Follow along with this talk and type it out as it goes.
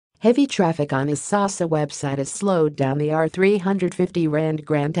Heavy traffic on his Sassa website has slowed down the R350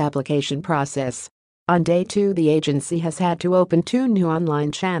 grant application process. On day 2, the agency has had to open 2 new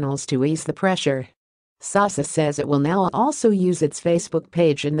online channels to ease the pressure. Sassa says it will now also use its Facebook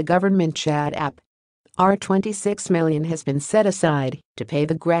page and the government chat app. $26 million has been set aside to pay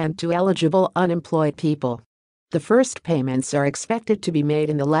the grant to eligible unemployed people. The first payments are expected to be made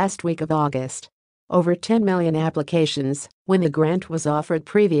in the last week of August. Over 10 million applications when the grant was offered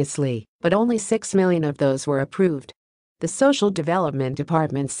previously, but only 6 million of those were approved. The Social Development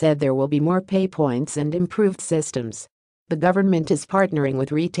Department said there will be more pay points and improved systems. The government is partnering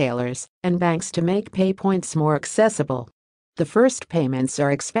with retailers and banks to make pay points more accessible. The first payments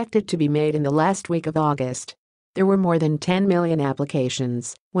are expected to be made in the last week of August. There were more than 10 million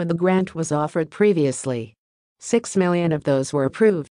applications when the grant was offered previously. 6 million of those were approved.